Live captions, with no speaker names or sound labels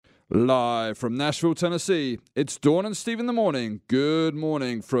Live from Nashville, Tennessee, it's Dawn and Steve in the morning. Good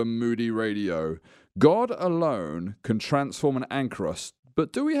morning from Moody Radio. God alone can transform and anchor us,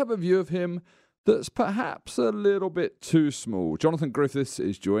 but do we have a view of him that's perhaps a little bit too small? Jonathan Griffiths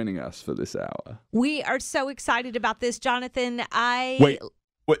is joining us for this hour. We are so excited about this, Jonathan. Wait,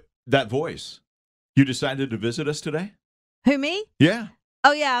 that voice. You decided to visit us today? Who, me? Yeah.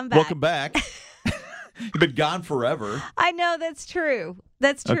 Oh, yeah, I'm back. Welcome back. You've been gone forever. I know, that's true.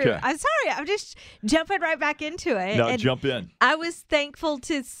 That's true. Okay. I'm sorry. I'm just jumping right back into it. Now And jump in. I was thankful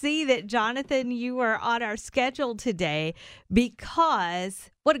to see that, Jonathan, you were on our schedule today, because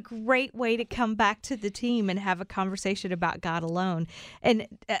what a great way to come back to the team and have a conversation about God alone. And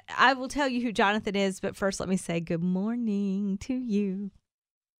I will tell you who Jonathan is, but first let me say good morning to you.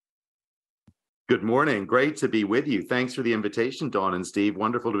 Good morning. Great to be with you. Thanks for the invitation, Dawn and Steve.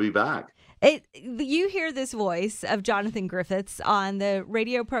 Wonderful to be back. You hear this voice of Jonathan Griffiths on the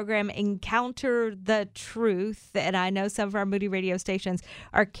radio program Encounter the Truth, and I know some of our Moody radio stations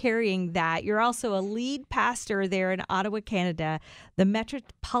are carrying that. You're also a lead pastor there in Ottawa, Canada, the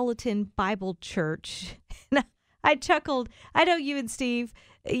Metropolitan Bible Church. I chuckled. I know you and Steve,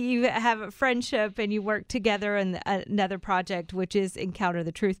 you have a friendship and you work together in another project, which is Encounter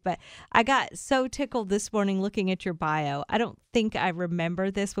the Truth. But I got so tickled this morning looking at your bio. I don't think I remember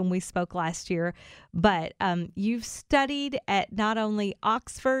this when we spoke last year, but you've studied at not only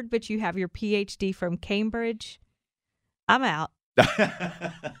Oxford, but you have your PhD from Cambridge. I'm out.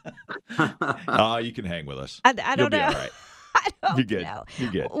 You can hang with us. I don't You'll be know. all right. I don't You're good. know.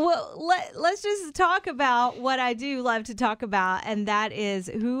 You're good. Well, let's just talk about what I do love to talk about, and that is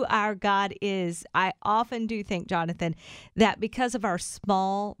who our God is. I often do think, Jonathan, that because of our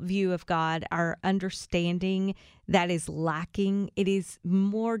small view of God, our understanding that is lacking, it is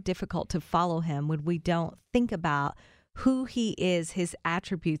more difficult to follow him when we don't think about who he is, his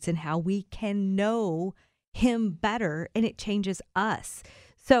attributes, and how we can know him better, and it changes us.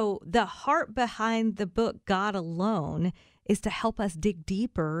 So the heart behind the book, God Alone, is to help us dig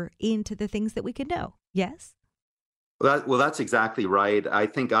deeper into the things that we can know. Yes? Well, that's exactly right. I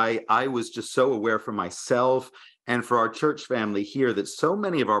think I was just so aware for myself and for our church family here that so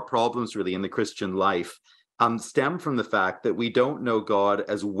many of our problems really in the Christian life stem from the fact that we don't know God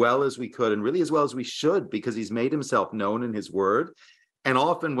as well as we could and really as well as we should, because he's made himself known in his word. And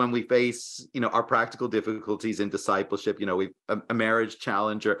often when we face, our practical difficulties in discipleship, we've a marriage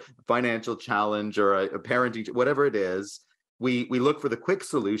challenge or a financial challenge or a parenting, whatever it is, we look for the quick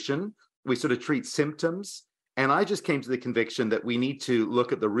solution. We sort of treat symptoms. And I just came to the conviction that we need to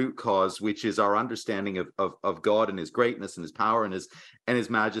look at the root cause, which is our understanding of God and his greatness and his power and his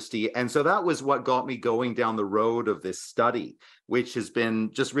majesty. And so that was what got me going down the road of this study, which has been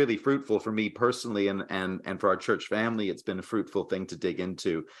just really fruitful for me personally and for our church family. It's been a fruitful thing to dig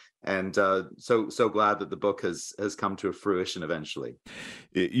into. And so glad that the book has come to a fruition eventually.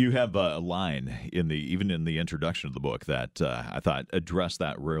 You have a line even in the introduction of the book that I thought addressed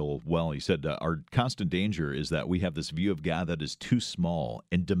that real well. You said our constant danger is that we have this view of God that is too small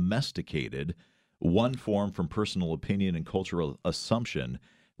and domesticated, one form from personal opinion and cultural assumption,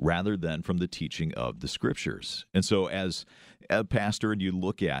 rather than from the teaching of the scriptures. And so as a pastor, and you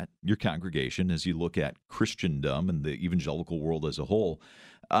look at your congregation, as you look at Christendom and the evangelical world as a whole,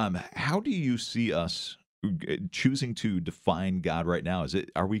 how do you see us choosing to define God right now?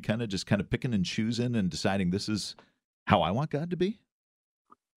 Are we kind of picking and choosing and deciding this is how I want God to be?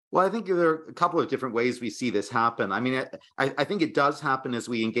 Well, I think there are a couple of different ways we see this happen. I mean, I think it does happen as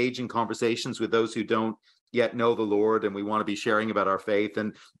we engage in conversations with those who don't yet know the Lord, and we want to be sharing about our faith.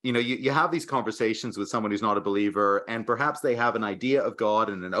 And, you have these conversations with someone who's not a believer, and perhaps they have an idea of God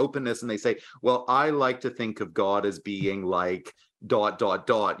and an openness, and they say, well, I like to think of God as being like ... You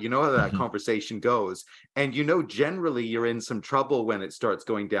know how that conversation goes. And generally you're in some trouble when it starts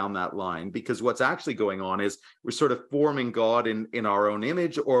going down that line, because what's actually going on is we're sort of forming God in our own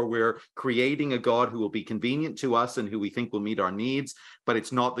image, or we're creating a God who will be convenient to us and who we think will meet our needs, but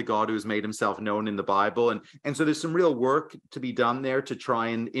it's not the God who has made himself known in the Bible. And so there's some real work to be done there to try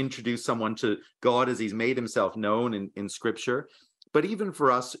and introduce someone to God as he's made himself known in Scripture. But even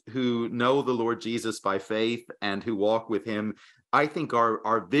for us who know the Lord Jesus by faith and who walk with him, I think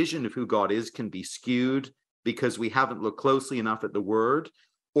our vision of who God is can be skewed because we haven't looked closely enough at the word,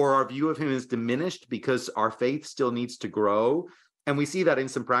 or our view of him is diminished because our faith still needs to grow. And we see that in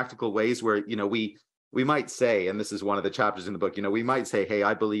some practical ways where, we might say, and this is one of the chapters in the book, we might say, hey,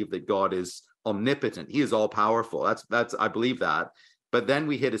 I believe that God is omnipotent. He is all powerful. That's I believe that. But then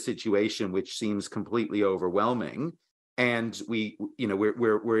we hit a situation which seems completely overwhelming. And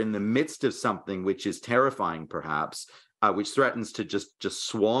we're in the midst of something which is terrifying, perhaps. which threatens to just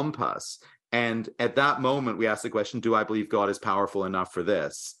swamp us. And at that moment, we ask the question, do I believe God is powerful enough for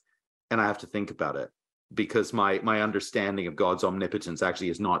this? And I have to think about it, because my understanding of God's omnipotence actually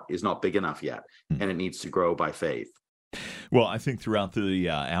is not big enough yet, and it needs to grow by faith. Well, I think throughout the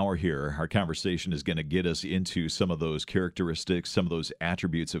hour here, our conversation is going to get us into some of those characteristics, some of those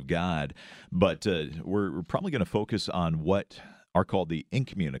attributes of God, but we're probably going to focus on what are called the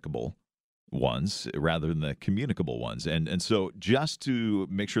incommunicable ones rather than the communicable ones. And so just to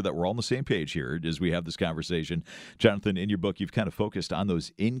make sure that we're all on the same page here as we have this conversation, Jonathan, in your book, you've kind of focused on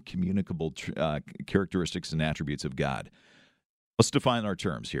those incommunicable characteristics and attributes of God. Let's define our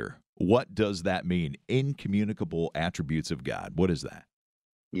terms here. What does that mean? Incommunicable attributes of God. What is that?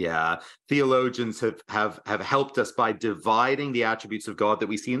 Yeah, theologians have helped us by dividing the attributes of God that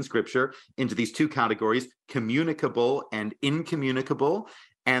we see in Scripture into these two categories, communicable and incommunicable.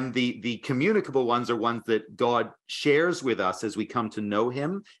 And the communicable ones are ones that God shares with us as we come to know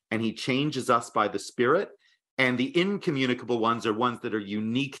him, and he changes us by the Spirit. And the incommunicable ones are ones that are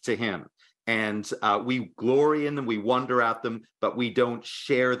unique to him. And we glory in them, we wonder at them, but we don't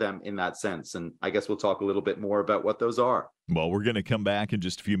share them in that sense. And I guess we'll talk a little bit more about what those are. Well, we're going to come back in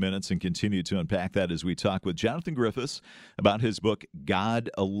just a few minutes and continue to unpack that as we talk with Jonathan Griffiths about his book, God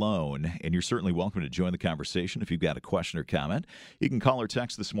Alone. And you're certainly welcome to join the conversation if you've got a question or comment. You can call or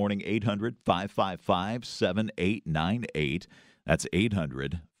text this morning, 800-555-7898. That's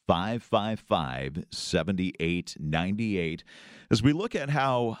 800-555-7898. As we look at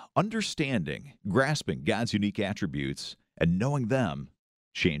how understanding, grasping God's unique attributes, and knowing them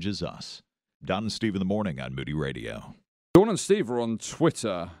changes us. Don and Steve in the morning on Moody Radio. Dawn and Steve are on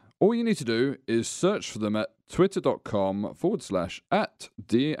Twitter. All you need to do is search for them at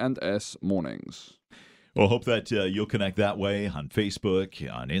twitter.com/@D&S Mornings. Well, hope that you'll connect that way on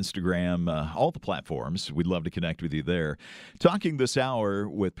Facebook, on Instagram, all the platforms. We'd love to connect with you there. Talking this hour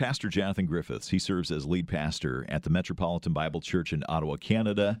with Pastor Jonathan Griffiths. He serves as lead pastor at the Metropolitan Bible Church in Ottawa,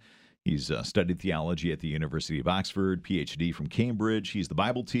 Canada. He's studied theology at the University of Oxford, PhD from Cambridge. He's the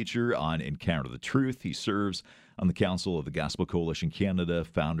Bible teacher on Encounter the Truth. He serves on the Council of the Gospel Coalition Canada,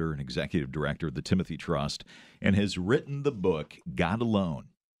 founder and executive director of the Timothy Trust, and has written the book, God Alone,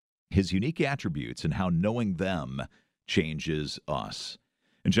 His Unique Attributes and How Knowing Them Changes Us.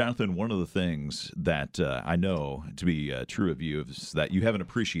 And Jonathan, one of the things that I know to be true of you is that you have an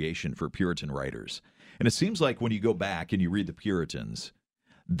appreciation for Puritan writers. And it seems like when you go back and you read the Puritans,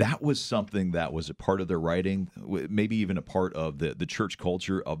 that was something that was a part of their writing, maybe even a part of the church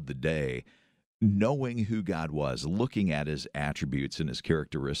culture of the day, knowing who God was, looking at his attributes and his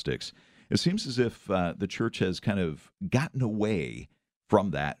characteristics. It seems as if the church has kind of gotten away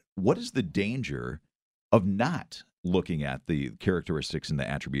from that. What is the danger of not looking at the characteristics and the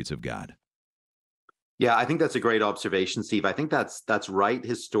attributes of God? Yeah, I think that's a great observation, Steve. I think that's right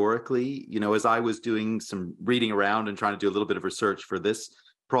historically. You know, as I was doing some reading around and trying to do a little bit of research for this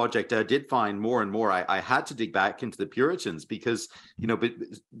project, I did find more and more I had to dig back into the Puritans because, you know,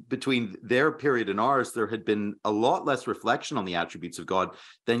 between their period and ours, there had been a lot less reflection on the attributes of God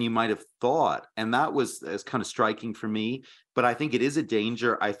than you might have thought. And that was kind of striking for me. But I think it is a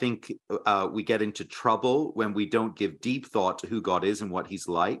danger. I think we get into trouble when we don't give deep thought to who God is and what he's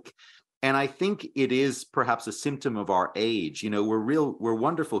like. And I think it is perhaps a symptom of our age. You know, we're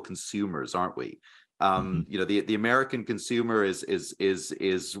wonderful consumers, aren't we? You know, the American consumer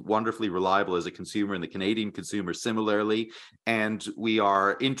is wonderfully reliable as a consumer, and the Canadian consumer similarly. And we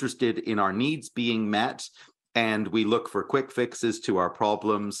are interested in our needs being met, and we look for quick fixes to our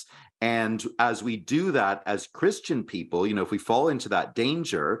problems. And as we do that as Christian people, you know, if we fall into that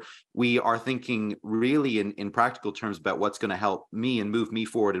danger, we are thinking really in practical terms about what's going to help me and move me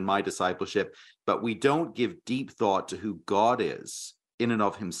forward in my discipleship. But we don't give deep thought to who God is in and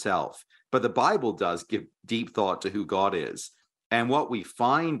of himself. But the Bible does give deep thought to who God is. And what we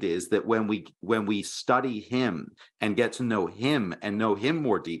find is that when we study him and get to know him and know him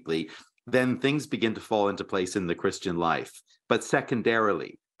more deeply, then things begin to fall into place in the Christian life. But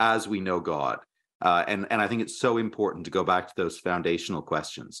secondarily, as we know God. And I think it's so important to go back to those foundational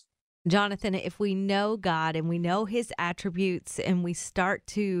questions. Jonathan, if we know God and we know his attributes and we start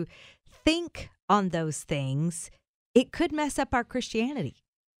to think on those things, it could mess up our Christianity.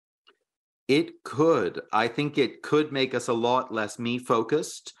 It could. I think it could make us a lot less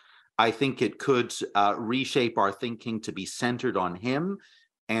me-focused. I think it could reshape our thinking to be centered on him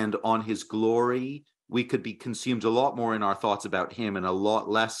and on his glory. We could be consumed a lot more in our thoughts about him and a lot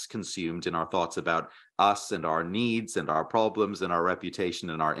less consumed in our thoughts about us and our needs and our problems and our reputation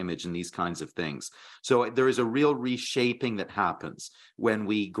and our image and these kinds of things. So there is a real reshaping that happens when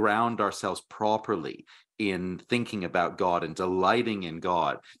we ground ourselves properly in thinking about God and delighting in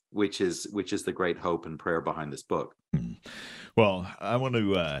God, which is the great hope and prayer behind this book. Well, I want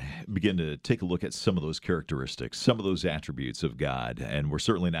to begin to take a look at some of those characteristics, some of those attributes of God, and we're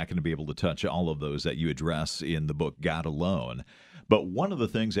certainly not going to be able to touch all of those that you address in the book God Alone. But one of the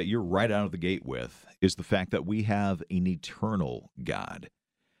things that you're right out of the gate with is the fact that we have an eternal God.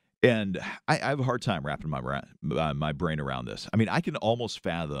 And I have a hard time wrapping my brain around this. I mean, I can almost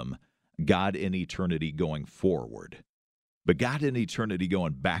fathom God in eternity going forward, but God in eternity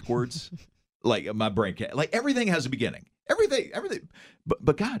going backwards, like my brain can't. Like everything has a beginning, everything.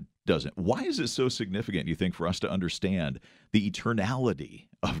 But God doesn't. Why is it so significant, you think, for us to understand the eternality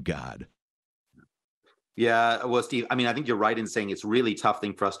of God? Yeah, well, Steve, I mean, I think you're right in saying it's really tough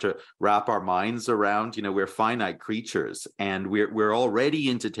thing for us to wrap our minds around. You know, we're finite creatures, and we're already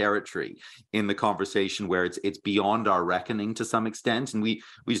into territory in the conversation where it's beyond our reckoning to some extent, and we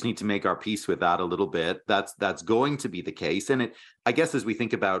just need to make our peace with that a little bit. That's going to be the case, and I guess as we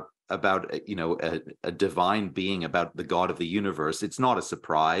think about a divine being, about the God of the universe, it's not a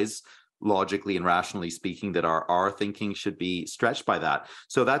surprise, logically and rationally speaking, that our thinking should be stretched by that.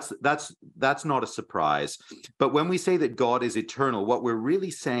 So that's not a surprise. But when we say that God is eternal, what we're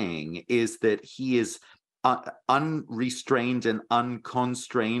really saying is that he is unrestrained and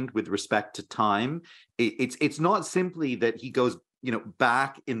unconstrained with respect to time. It's not simply that he goes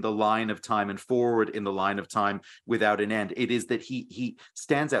back in the line of time and forward in the line of time without an end. It is that he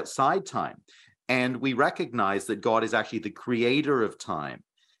stands outside time. And we recognize that God is actually the creator of time.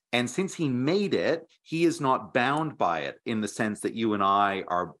 And since he made it, he is not bound by it in the sense that you and I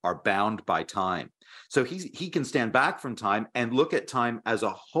are bound by time. So he can stand back from time and look at time as a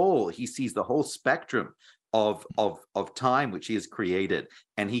whole. He sees the whole spectrum of time which he has created,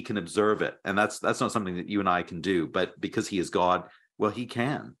 and he can observe it. And that's not something that you and I can do, but because he is God, well, he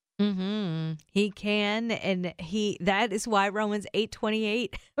can. Mm-hmm. He can, and that is why Romans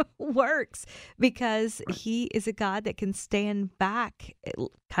 8:28 works, because he is a God that can stand back,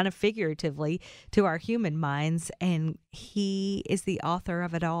 kind of figuratively, to our human minds, and he is the author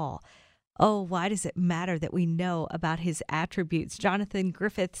of it all. Oh, why does it matter that we know about his attributes? Jonathan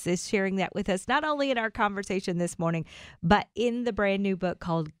Griffiths is sharing that with us, not only in our conversation this morning, but in the brand new book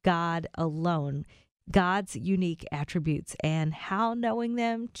called God Alone. God's unique attributes and how knowing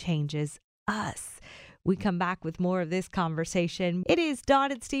them changes us. We come back with more of this conversation. It is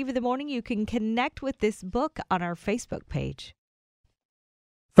Dawn and Steve in the morning. You can connect with this book on our Facebook page.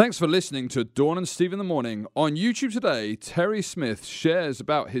 Thanks for listening to Dawn and Steve in the Morning. On YouTube today, Terry Smith shares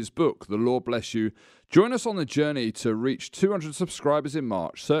about his book, The Lord Bless You. Join us on the journey to reach 200 subscribers in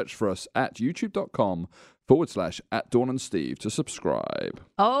March. Search for us at youtube.com/@DawnandSteve to subscribe.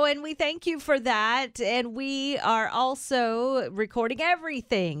 Oh, and we thank you for that. And we are also recording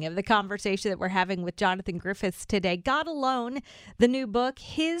everything of the conversation that we're having with Jonathan Griffiths today. God Alone, the new book,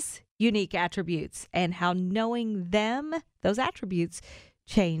 his unique attributes and how knowing them, those attributes,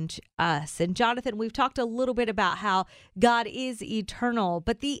 change us. And Jonathan, we've talked a little bit about how God is eternal,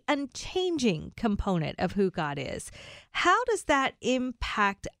 but the unchanging component of who God is. How does that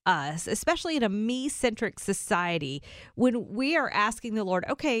impact us, especially in a me-centric society, when we are asking the Lord,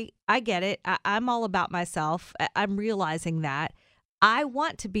 okay, I get it. I'm all about myself. I'm realizing that. I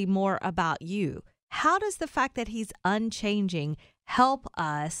want to be more about you. How does the fact that he's unchanging help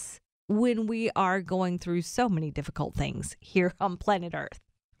us when we are going through so many difficult things here on planet Earth?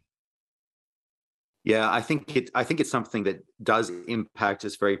 Yeah, I think it's something that does impact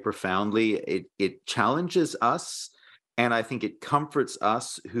us very profoundly. It challenges us, and I think it comforts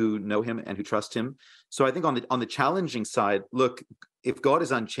us who know him and who trust him. So I think on the challenging side, look, if God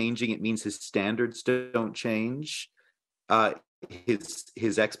is unchanging, it means his standards don't change.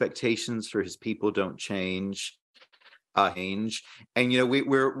 His expectations for his people don't change. And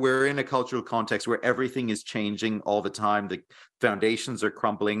we're in a cultural context where everything is changing all the time. The foundations are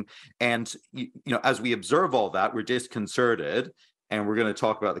crumbling, and as we observe all that, we're disconcerted. And we're going to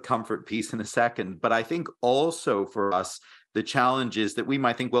talk about the comfort piece in a second. But I think also for us, the challenge is that we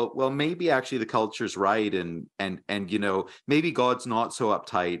might think, well, maybe actually the culture's right, and maybe God's not so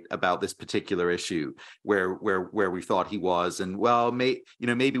uptight about this particular issue where we thought he was, and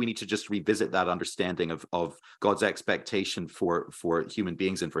maybe we need to just revisit that understanding of God's expectation for human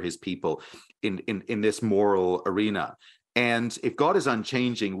beings and for his people in this moral arena. And if God is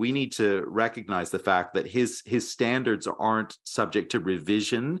unchanging, we need to recognize the fact that his standards aren't subject to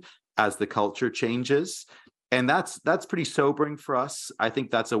revision as the culture changes. And that's pretty sobering for us. I think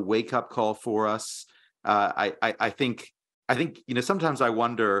that's a wake-up call for us. I think sometimes I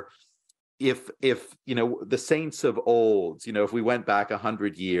wonder, if the saints of old, if we went back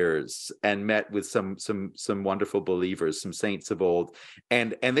 100 years and met with some wonderful believers, some saints of old,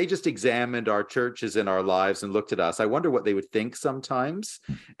 and they just examined our churches and our lives and looked at us, I wonder what they would think sometimes.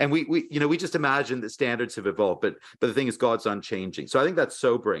 And we just imagine that standards have evolved, but the thing is, God's unchanging. So I think that's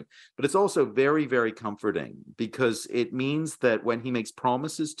sobering, but it's also very, very comforting, because it means that when he makes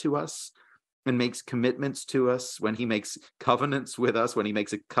promises to us and makes commitments to us, when he makes covenants with us, when he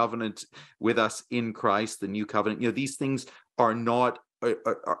makes a covenant with us in Christ, the new covenant, these things are not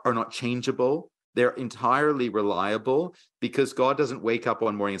changeable. They're entirely reliable, because God doesn't wake up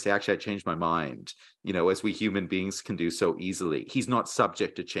one morning and say, actually, I changed my mind, as we human beings can do so easily. He's not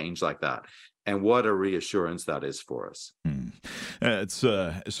subject to change like that. And what a reassurance that is for us. It's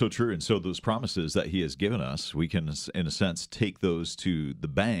so true. And so those promises that he has given us, we can, in a sense, take those to the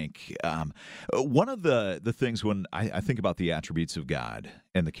bank. One of the things when I think about the attributes of God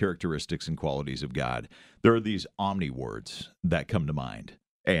and the characteristics and qualities of God, there are these omni words that come to mind.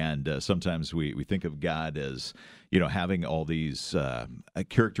 And sometimes we think of God as, having all these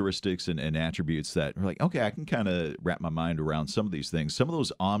characteristics and attributes that are like, okay, I can kind of wrap my mind around some of these things. Some of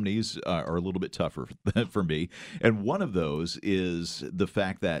those omnis are a little bit tougher for me. And one of those is the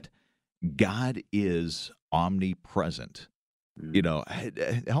fact that God is omnipresent.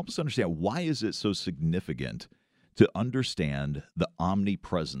 Help us understand, why is it so significant to understand the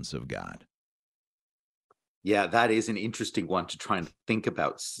omnipresence of God? Yeah, that is an interesting one to try and think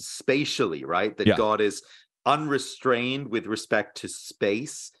about spatially, right? That God is unrestrained with respect to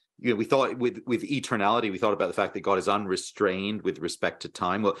space. We thought with eternality, we thought about the fact that God is unrestrained with respect to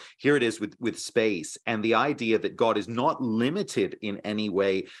time. Well, here it is with space, and the idea that God is not limited in any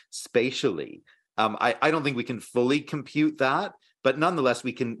way spatially. I don't think we can fully compute that, but nonetheless,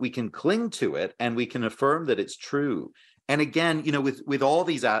 we can cling to it, and we can affirm that it's true. And again, with all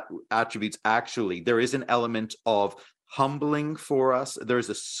these attributes, actually, there is an element of humbling for us. There is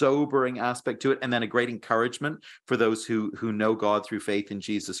a sobering aspect to it, and then a great encouragement for those who know God through faith in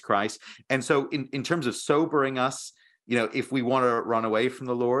Jesus Christ. And so in terms of sobering us, if we want to run away from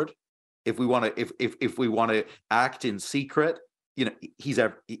the Lord, if we want to act in secret, he's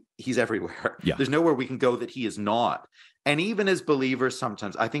everywhere. Yeah. There's nowhere we can go that he is not. And even as believers,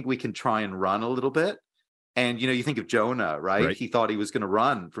 sometimes I think we can try and run a little bit. And, you think of Jonah, right? He thought he was going to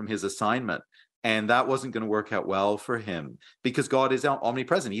run from his assignment, and that wasn't going to work out well for him, because God is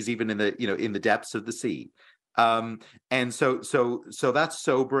omnipresent. He's even in the depths of the sea. And so that's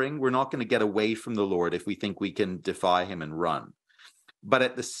sobering. We're not going to get away from the Lord if we think we can defy him and run. But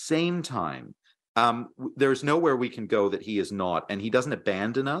at the same time, there's nowhere we can go that he is not, and he doesn't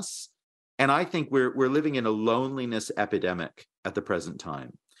abandon us. And I think we're living in a loneliness epidemic at the present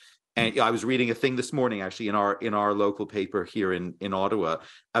time. And I was reading a thing this morning, actually, in our local paper here in Ottawa,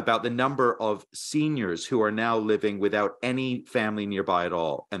 about the number of seniors who are now living without any family nearby at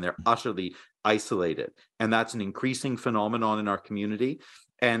all, and they're utterly isolated. And that's an increasing phenomenon in our community.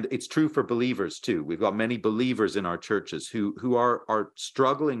 And it's true for believers too. We've got many believers in our churches who are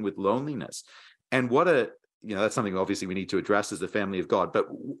struggling with loneliness. And that's something obviously we need to address as the family of God, but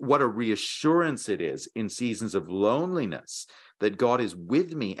what a reassurance it is in seasons of loneliness that God is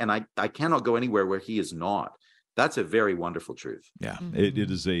with me, and I cannot go anywhere where he is not. That's a very wonderful truth. Yeah, it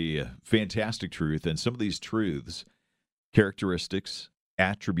is a fantastic truth. And some of these truths, characteristics,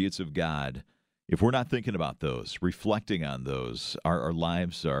 attributes of God, if we're not thinking about those, reflecting on those, our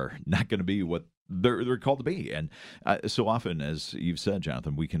lives are not going to be what they're called to be. And so often, as you've said,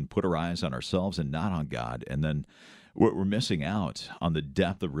 Jonathan, we can put our eyes on ourselves and not on God, and then we're missing out on the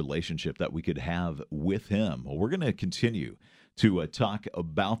depth of relationship that we could have with him. Well, we're going to continue to talk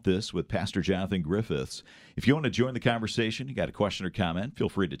about this with Pastor Jonathan Griffiths. If you want to join the conversation, you got a question or comment, feel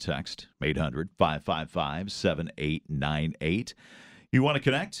free to text 800-555-7898. You want to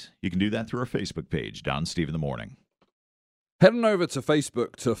connect? You can do that through our Facebook page, Don Steve in the Morning. Head on over to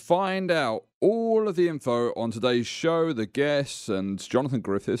Facebook to find out all of the info on today's show, the guests, and Jonathan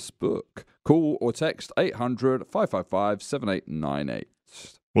Griffiths' book. Call or text 800-555-7898.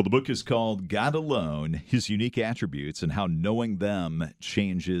 Well, the book is called God Alone, His Unique Attributes and How Knowing Them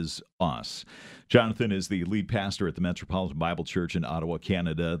Changes Us. Jonathan is the lead pastor at the Metropolitan Bible Church in Ottawa,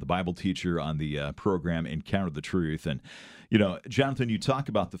 Canada, the Bible teacher on the program Encounter the Truth. And, Jonathan, you talk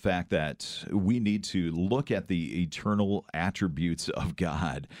about the fact that we need to look at the eternal attributes of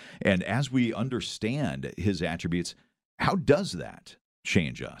God. And as we understand his attributes, how does that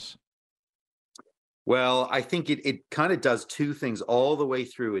change us? Well, I think it kind of does two things all the way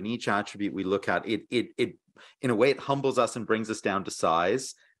through in each attribute we look at. It in a way, it humbles us and brings us down to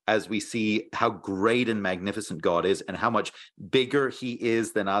size. as we see how great and magnificent God is and how much bigger he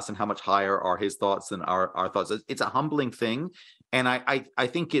is than us and how much higher are his thoughts than our thoughts. It's a humbling thing. And I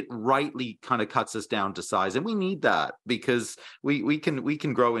think it rightly kind of cuts us down to size. And we need that because we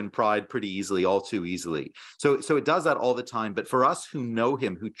can grow in pride pretty easily, all too easily. So it does that all the time. But for us who know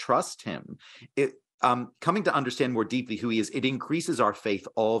him, who trust him, coming to understand more deeply who he is, it increases our faith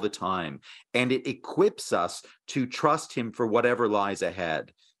all the time. And it equips us to trust him for whatever lies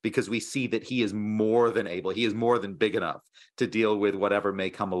ahead, because we see that he is more than able, he is more than big enough to deal with whatever may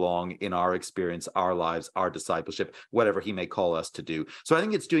come along in our experience, our lives, our discipleship, whatever he may call us to do. So I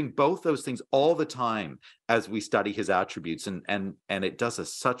think it's doing both those things all the time as we study his attributes, and it does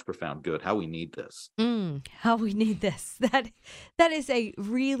us such profound good. How we need this. How we need this. That is a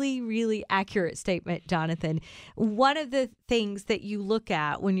really, really accurate statement, Jonathan. One of the things that you look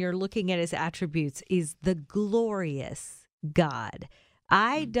at when you're looking at his attributes is the glorious God.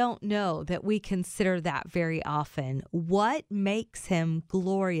 I don't know that we consider that very often. What makes him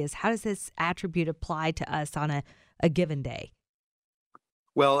glorious? How does this attribute apply to us on a given day?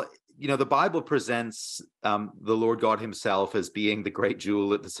 Well, the Bible presents the Lord God himself as being the great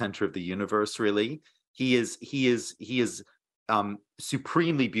jewel at the center of the universe, really. He is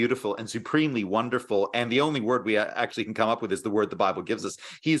supremely beautiful and supremely wonderful. And the only word we actually can come up with is the word the Bible gives us.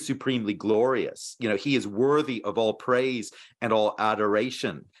 He is supremely glorious. He is worthy of all praise and all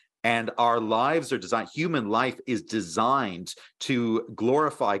adoration. And our lives are designed, human life is designed to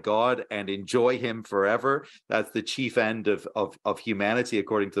glorify God and enjoy him forever. That's the chief end of humanity,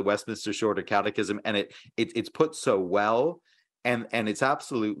 according to the Westminster Shorter Catechism. And it's put so well, and it's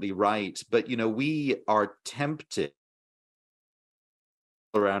absolutely right. But, we are tempted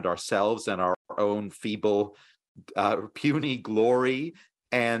around ourselves and our own feeble, puny glory.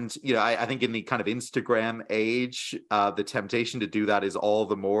 And, I think in the kind of Instagram age, the temptation to do that is all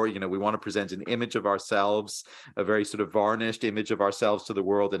the more. We want to present an image of ourselves, a very sort of varnished image of ourselves to the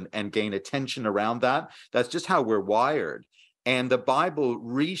world, and gain attention around that. That's just how we're wired. And the Bible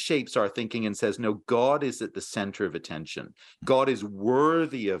reshapes our thinking and says, no, God is at the center of attention. God is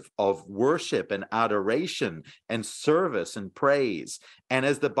worthy of worship and adoration and service and praise. And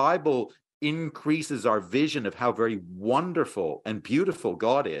as the Bible increases our vision of how very wonderful and beautiful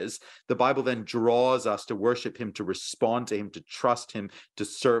God is, the Bible then draws us to worship him, to respond to him, to trust him, to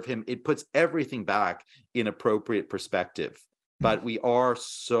serve him. It puts everything back in appropriate perspective. But we are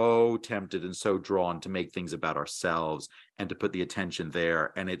so tempted and so drawn to make things about ourselves and to put the attention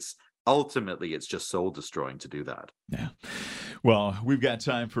there. And it's just soul destroying to do that. Yeah. Well, we've got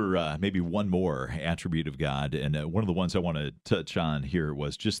time for maybe one more attribute of God. And one of the ones I want to touch on here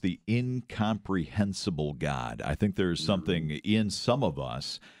was just the incomprehensible God. I think there's something in some of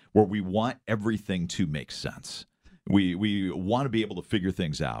us where we want everything to make sense. We want to be able to figure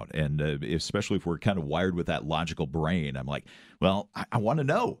things out, and especially if we're kind of wired with that logical brain. I'm like, well, I want to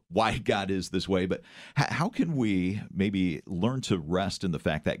know why God is this way, but how can we maybe learn to rest in the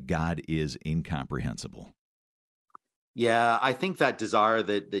fact that God is incomprehensible? Yeah, I think that desire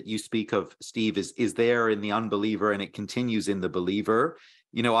that you speak of, Steve, is there in the unbeliever, and it continues in the believer.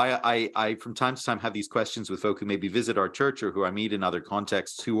 I from time to time have these questions with folk who maybe visit our church or who I meet in other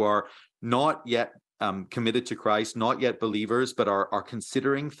contexts who are not yet committed to Christ, not yet believers, but are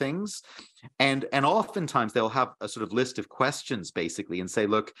considering things. And oftentimes they'll have a sort of list of questions, basically, and say,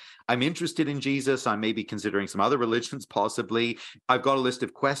 look, I'm interested in Jesus. I may be considering some other religions, possibly. I've got a list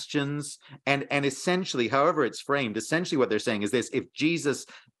of questions. And essentially, however it's framed, essentially what they're saying is this: if Jesus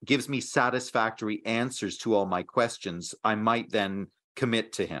gives me satisfactory answers to all my questions, I might then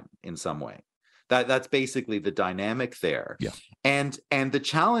commit to him in some way. That's basically the dynamic there. Yeah. And the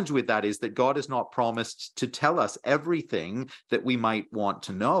challenge with that is that God has not promised to tell us everything that we might want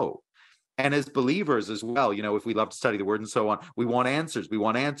to know. And as believers as well, if we love to study the word and so on, we want answers, we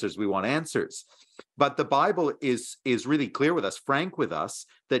want answers, we want answers. But the Bible is really clear with us, frank with us,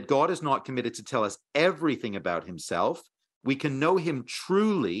 that God is not committed to tell us everything about himself. We can know him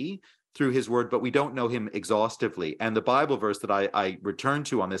truly through his word, but we don't know him exhaustively. And the Bible verse that I return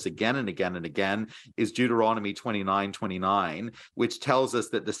to on this again and again and again is Deuteronomy 29:29, which tells us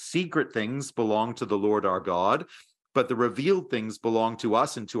that the secret things belong to the Lord our God, but the revealed things belong to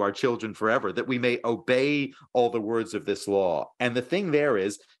us and to our children forever, that we may obey all the words of this law. And the thing there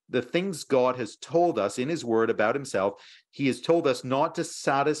is, the things God has told us in his word about himself, he has told us not to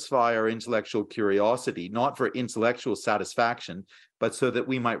satisfy our intellectual curiosity, not for intellectual satisfaction, but so that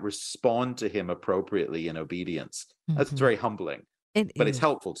we might respond to him appropriately in obedience. That's very humbling, but it's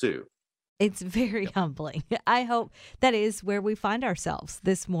helpful too. It's very humbling. I hope that is where we find ourselves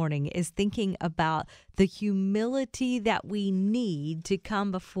this morning, is thinking about the humility that we need to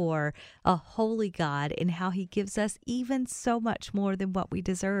come before a holy God and how he gives us even so much more than what we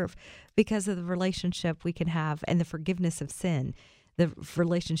deserve because of the relationship we can have and the forgiveness of sin, the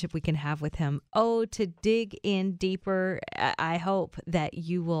relationship we can have with him. Oh, to dig in deeper, I hope that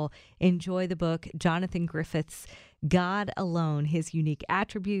you will enjoy the book, Jonathan Griffith's God Alone, his unique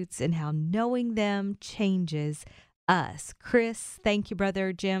attributes and how knowing them changes us. Chris, thank you,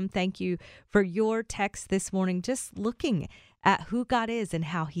 brother. Jim, thank you for your text this morning, just looking at who God is and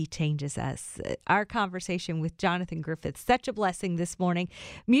how he changes us. Our conversation with Jonathan Griffith, such a blessing this morning.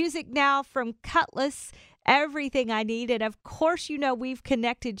 Music now from Cutlass, Everything I Need. And of course, we've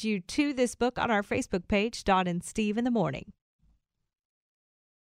connected you to this book on our Facebook page, Dawn and Steve in the Morning.